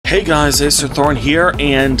Hey guys, Acer Thorn here,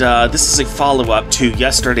 and this is a follow-up to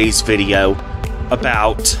yesterday's video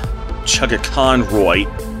about Chuggaaconroy.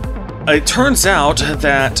 It turns out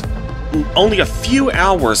that only a few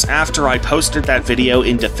hours after I posted that video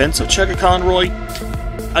in defense of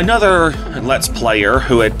Chuggaaconroy, another Let's Player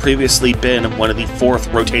who had previously been one of the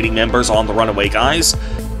 4th rotating members on the Runaway Guys,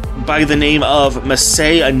 by the name of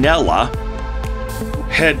Anella,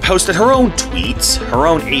 had posted her own tweets, her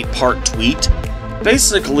own 8-part tweet,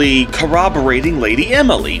 basically corroborating Lady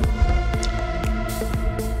Emily.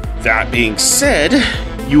 That being said,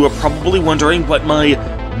 you are probably wondering what my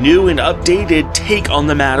new and updated take on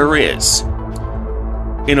the matter is.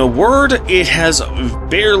 In a word, it has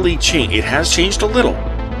barely changed. It has changed a little,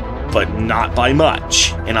 but not by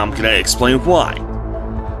much, and I'm going to explain why.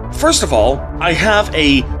 First of all, I have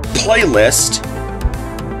a playlist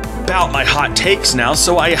about my hot takes now,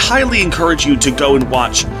 so I highly encourage you to go and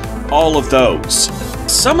watch all of those.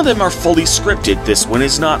 Some of them are fully scripted. This one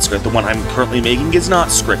is not scripted. The one I'm currently making is not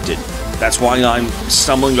scripted. That's why I'm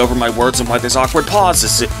stumbling over my words and why there's awkward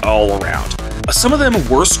pauses all around. Some of them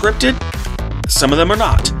were scripted, some of them are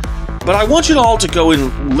not. But I want you all to go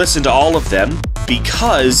and listen to all of them,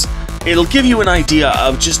 because it'll give you an idea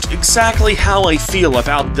of just exactly how I feel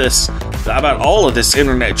about this, about all of this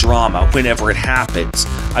internet drama whenever it happens.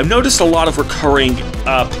 I've noticed a lot of recurring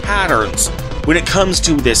patterns when it comes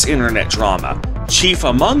to this internet drama. Chief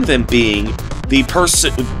among them being the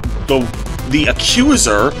person, the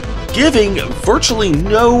accuser, giving virtually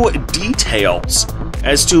no details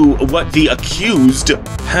as to what the accused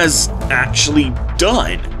has actually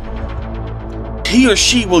done. He or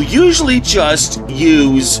she will usually just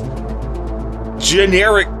use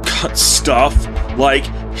generic stuff like,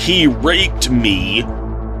 he raped me,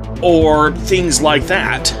 or things like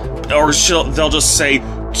that. Or they'll just say,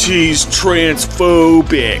 she's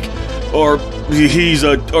transphobic, or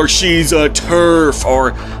she's a TERF,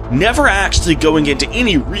 or never actually going into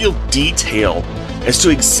any real detail as to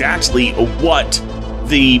exactly what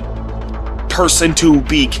the person to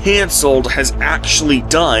be cancelled has actually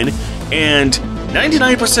done, and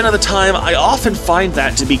 99% of the time, I often find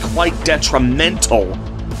that to be quite detrimental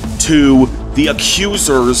to the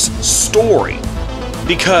accuser's story,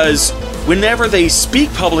 because whenever they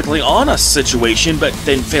speak publicly on a situation but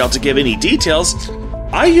then fail to give any details,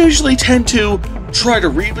 I usually tend to try to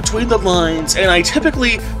read between the lines, and I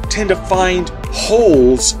typically tend to find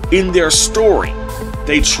holes in their story.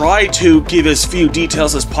 They try to give as few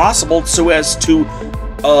details as possible so as to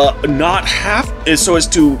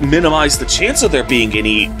minimize the chance of there being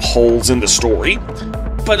any holes in the story.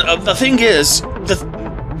 But the thing is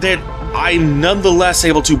that I'm nonetheless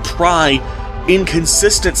able to pry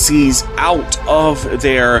inconsistencies out of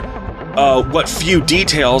their what few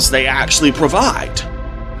details they actually provide.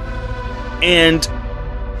 And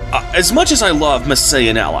as much as I love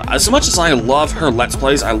Anella, as much as I love her Let's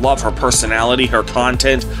Plays, I love her personality, her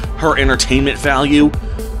content, her entertainment value,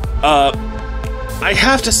 I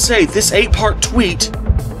have to say, this 8-part tweet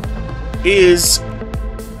is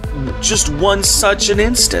just one such an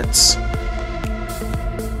instance.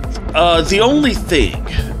 The only thing,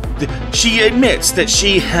 she admits that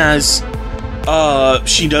she has,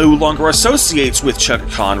 she no longer associates with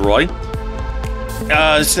Chuggaaconroy,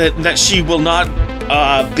 that she will not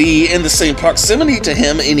be in the same proximity to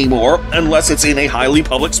him anymore unless it's in a highly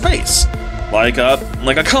public space, like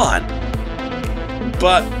a con.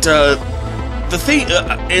 But the thing,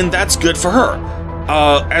 and that's good for her.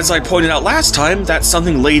 As I pointed out last time, that's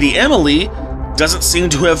something Lady Emily doesn't seem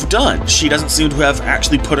to have done. She doesn't seem to have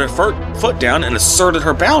actually put her foot down and asserted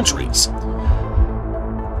her boundaries.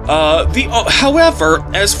 However,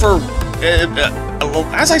 as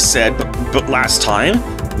I said, but last time,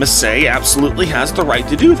 Massey absolutely has the right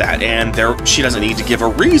to do that, and she doesn't need to give a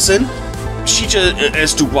reason. She just,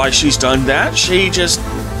 as to why she's done that.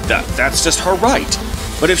 That's just her right.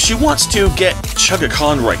 But if she wants to get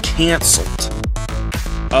Chuggaaconroy cancelled,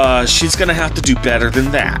 she's gonna have to do better than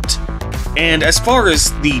that. And as far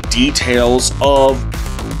as the details of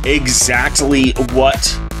exactly what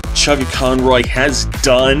Chuggaaconroy has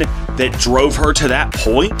done that drove her to that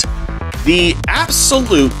point, the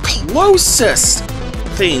absolute closest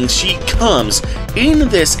thing she comes in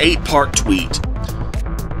this 8-part tweet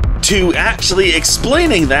to actually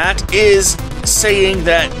explaining that is saying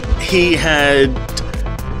that he had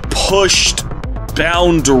pushed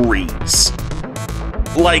boundaries.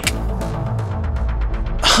 Like,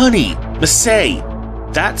 honey, Massey,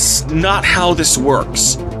 that's not how this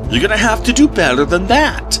works. You're gonna have to do better than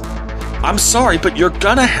that. I'm sorry, but you're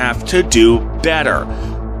gonna have to do better.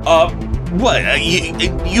 What?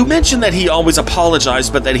 You mentioned that he always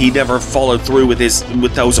apologized, but that he never followed through with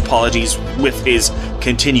those apologies with his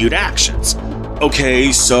continued actions.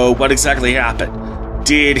 Okay, so what exactly happened?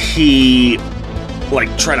 Did he,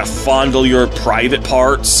 like, try to fondle your private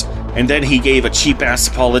parts, and then he gave a cheap-ass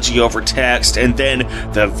apology over text, and then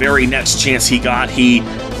the very next chance he got, he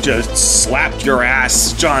just slapped your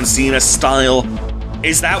ass, John Cena style?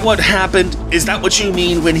 Is that what happened? Is that what you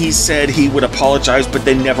mean when he said he would apologize but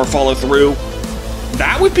then never follow through?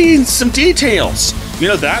 That would be some details. You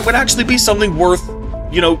know, that would actually be something worth,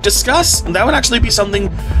 discuss. That would actually be something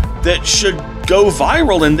that should go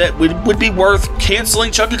viral and that would be worth canceling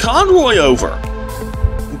Chuggaaconroy over.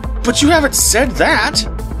 But you haven't said that.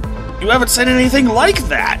 You haven't said anything like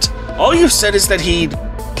that. All you've said is that he'd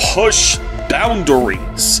push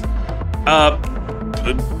boundaries.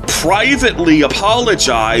 Privately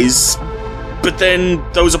apologize, but then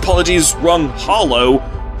those apologies rung hollow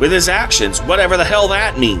with his actions, whatever the hell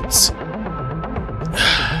that means.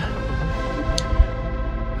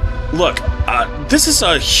 Look, this is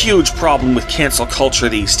a huge problem with cancel culture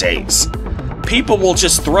these days. People will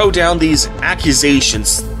just throw down these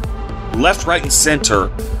accusations left, right, and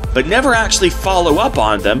center, but never actually follow up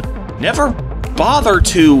on them, never bother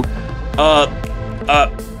to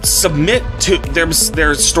submit to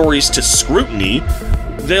their stories to scrutiny.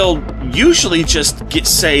 They'll usually just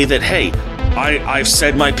say that, hey, I've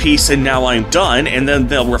said my piece and now I'm done, and then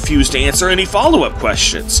they'll refuse to answer any follow-up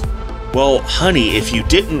questions. Well, honey, if you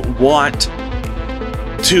didn't want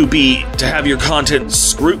to have your content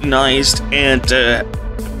scrutinized, and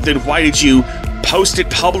then why did you post it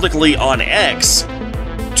publicly on X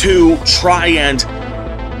to try and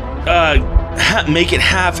make it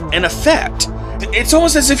have an effect? It's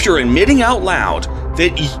almost as if you're admitting out loud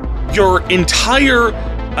that your entire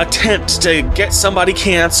attempt to get somebody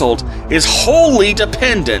canceled is wholly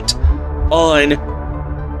dependent on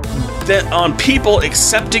people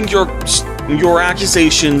accepting your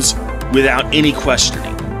accusations without any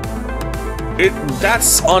questioning.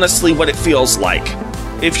 That's honestly what it feels like.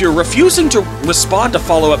 If you're refusing to respond to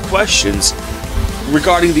follow-up questions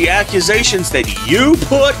regarding the accusations that you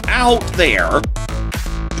put out there,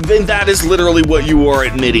 then that is literally what you are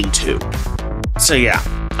admitting to. So yeah,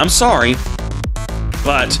 I'm sorry,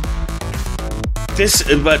 but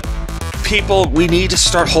people, we need to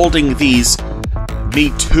start holding these Me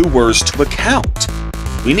Tooers to account.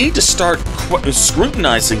 We need to start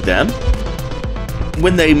scrutinizing them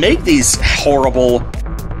when they make these horrible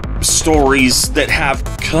stories that have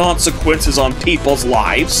consequences on people's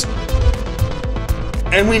lives.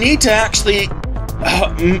 And we need to actually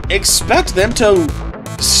expect them to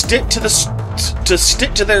stick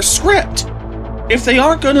to their script. If they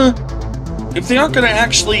aren't gonna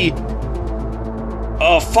actually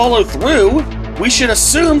follow through, we should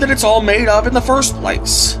assume that it's all made up in the first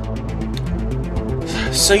place.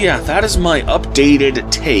 So yeah, that is my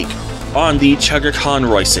updated take on the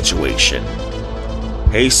Chuggaaconroy situation.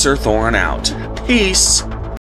 Hey, Sir Thorn out. Peace.